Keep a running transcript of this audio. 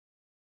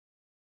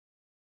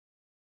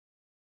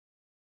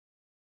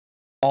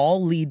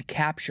All lead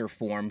capture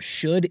forms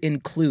should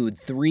include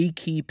three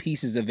key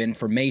pieces of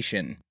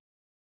information: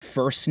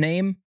 first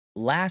name,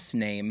 last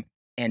name,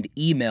 and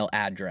email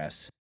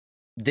address.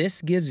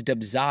 This gives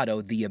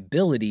Dubsado the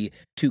ability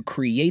to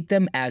create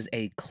them as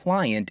a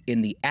client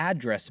in the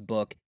address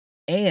book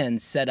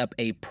and set up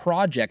a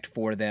project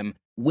for them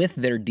with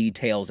their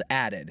details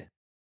added.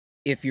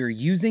 If you're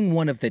using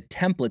one of the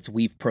templates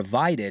we've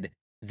provided,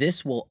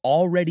 this will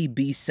already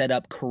be set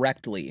up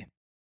correctly.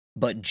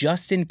 But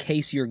just in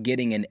case you're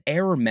getting an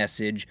error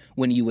message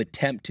when you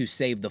attempt to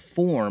save the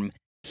form,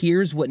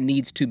 here's what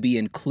needs to be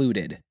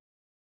included.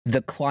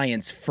 The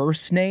client's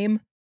first name,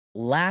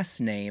 last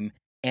name,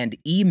 and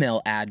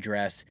email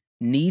address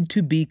need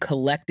to be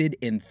collected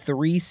in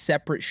 3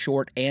 separate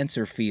short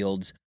answer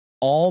fields,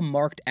 all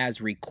marked as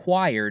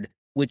required,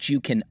 which you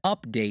can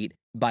update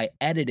by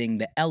editing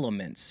the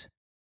elements.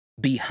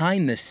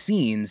 Behind the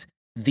scenes,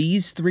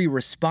 these 3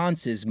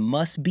 responses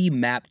must be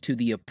mapped to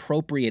the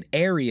appropriate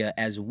area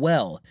as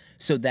well,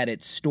 so that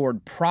it's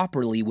stored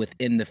properly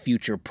within the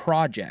future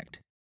project.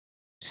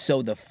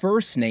 So the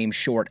first name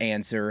short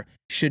answer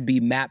should be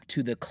mapped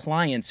to the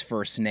client's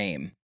first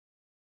name.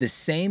 The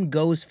same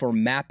goes for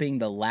mapping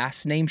the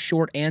last name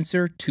short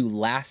answer to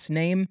last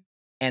name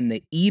and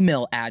the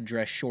email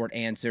address short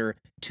answer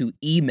to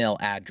email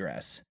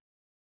address.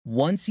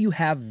 Once you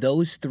have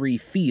those 3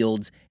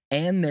 fields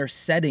and their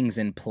settings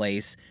in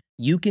place,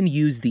 you can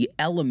use the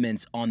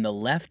elements on the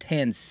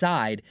left-hand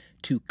side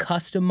to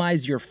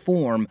customize your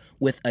form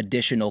with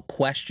additional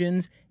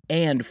questions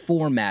and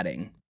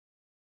formatting.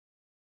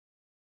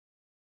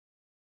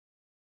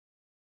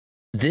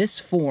 This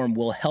form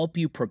will help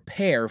you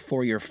prepare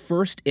for your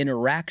first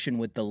interaction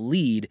with the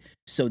lead,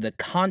 so the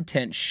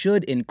content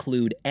should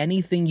include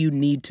anything you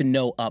need to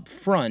know up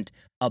front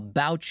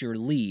about your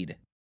lead.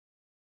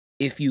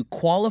 If you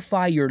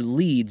qualify your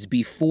leads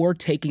before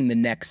taking the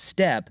next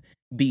step,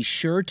 be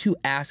sure to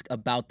ask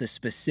about the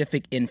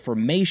specific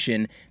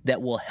information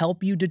that will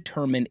help you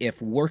determine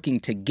if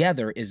working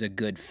together is a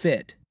good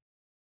fit.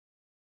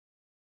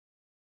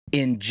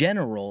 In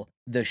general,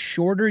 the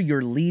shorter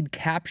your lead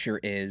capture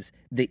is,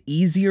 the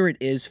easier it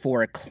is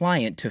for a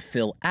client to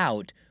fill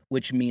out,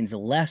 which means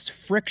less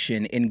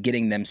friction in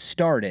getting them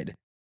started.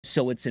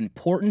 So it's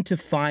important to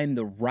find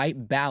the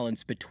right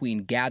balance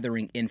between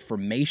gathering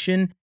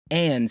information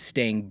and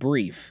staying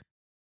brief.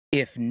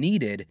 If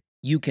needed,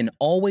 you can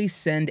always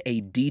send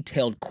a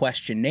detailed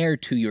questionnaire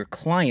to your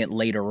client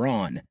later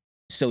on,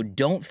 so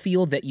don't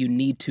feel that you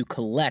need to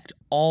collect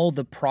all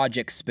the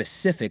project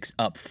specifics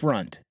up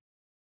front.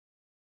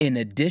 In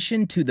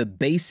addition to the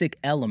basic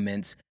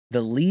elements,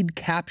 the lead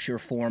capture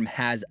form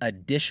has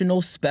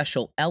additional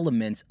special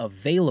elements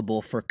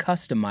available for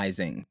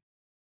customizing.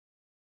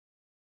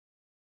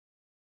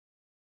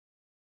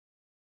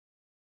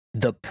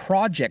 The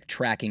project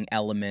tracking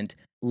element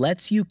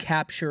lets you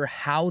capture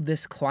how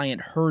this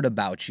client heard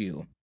about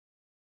you.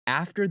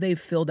 After they've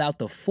filled out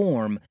the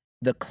form,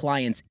 the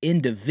client's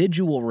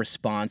individual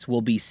response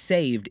will be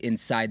saved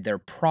inside their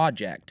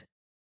project.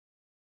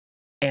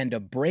 And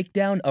a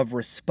breakdown of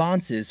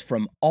responses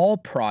from all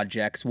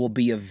projects will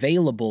be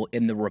available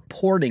in the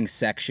reporting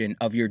section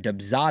of your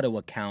Dubsado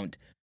account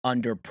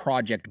under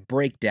Project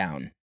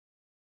Breakdown.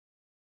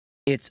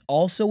 It's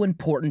also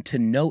important to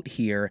note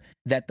here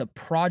that the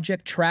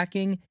project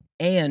tracking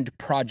and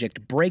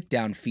project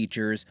breakdown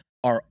features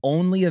are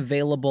only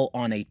available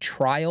on a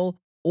trial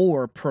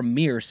or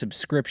premier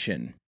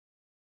subscription.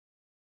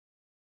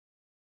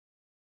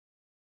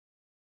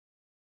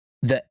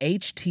 The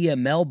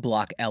HTML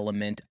block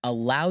element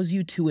allows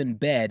you to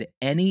embed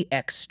any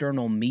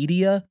external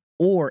media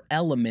or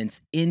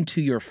elements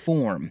into your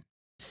form,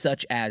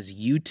 such as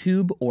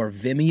YouTube or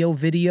Vimeo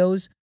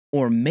videos,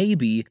 or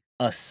maybe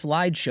a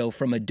slideshow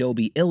from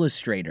Adobe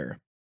Illustrator.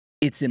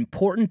 It's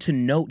important to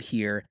note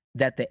here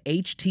that the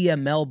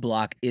HTML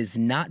block is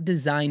not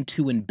designed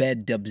to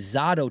embed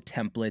Dubsado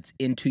templates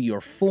into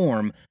your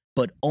form,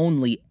 but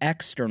only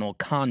external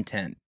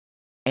content.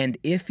 And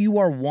if you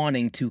are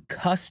wanting to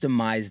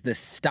customize the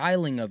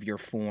styling of your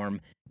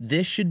form,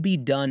 this should be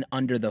done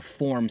under the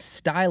Form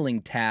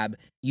Styling tab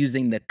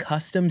using the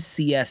Custom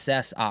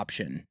CSS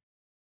option.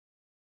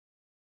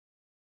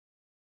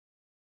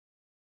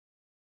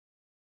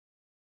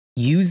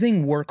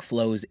 Using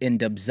workflows in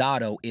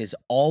Dubsado is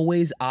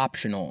always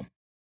optional.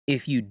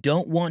 If you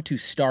don't want to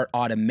start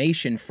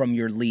automation from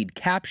your lead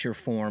capture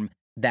form,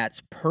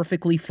 that's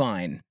perfectly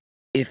fine.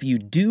 If you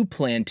do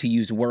plan to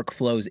use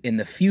workflows in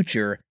the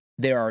future,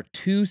 there are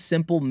 2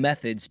 simple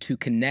methods to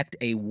connect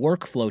a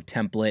workflow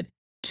template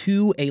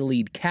to a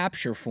lead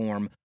capture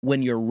form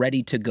when you're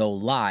ready to go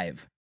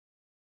live.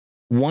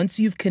 Once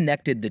you've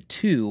connected the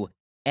 2,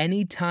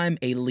 anytime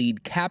a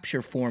lead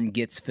capture form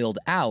gets filled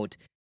out,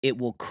 it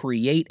will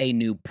create a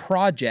new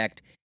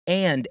project,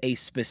 and a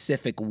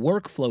specific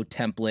workflow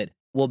template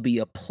will be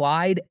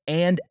applied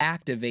and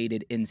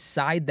activated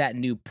inside that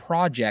new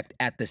project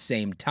at the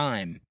same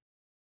time.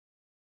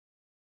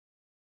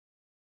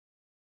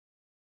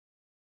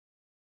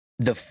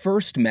 The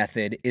first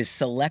method is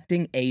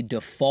selecting a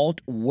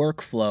default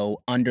workflow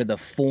under the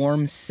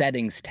Form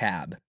Settings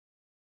tab.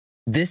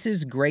 This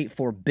is great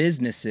for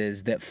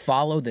businesses that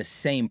follow the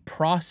same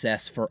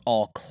process for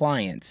all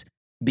clients,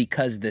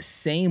 because the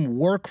same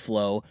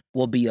workflow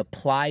will be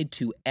applied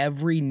to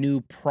every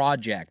new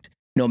project,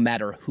 no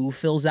matter who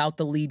fills out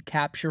the lead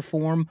capture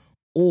form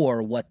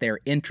or what they're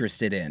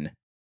interested in.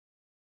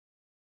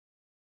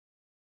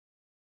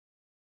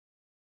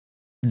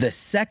 The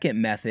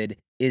second method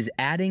is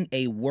adding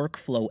a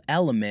workflow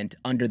element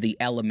under the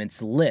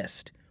elements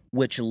list,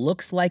 which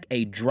looks like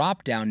a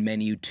drop-down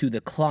menu to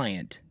the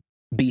client.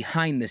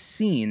 Behind the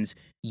scenes,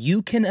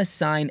 you can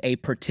assign a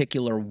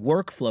particular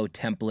workflow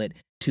template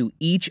to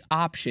each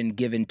option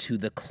given to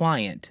the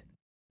client.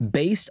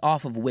 Based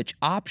off of which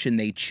option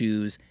they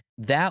choose,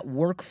 that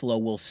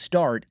workflow will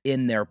start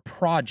in their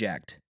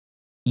project.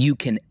 You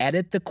can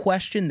edit the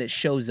question that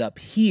shows up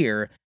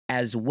here,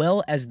 as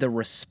well as the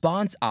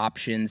response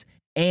options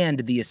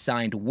and the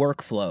assigned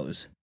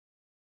workflows.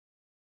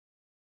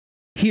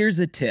 Here's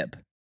a tip.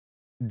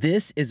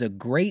 This is a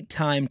great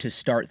time to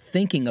start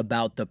thinking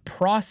about the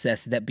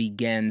process that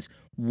begins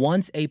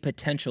once a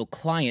potential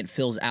client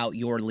fills out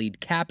your lead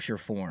capture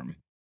form.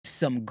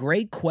 Some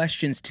great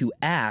questions to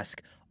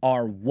ask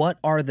are: what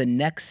are the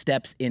next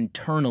steps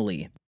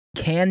internally?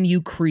 Can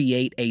you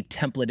create a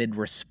templated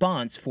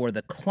response for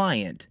the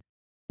client?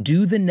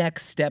 Do the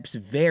next steps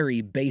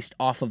vary based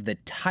off of the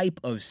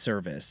type of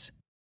service?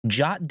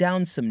 Jot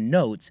down some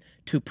notes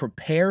to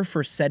prepare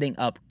for setting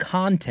up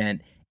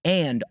content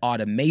and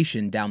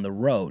automation down the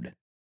road.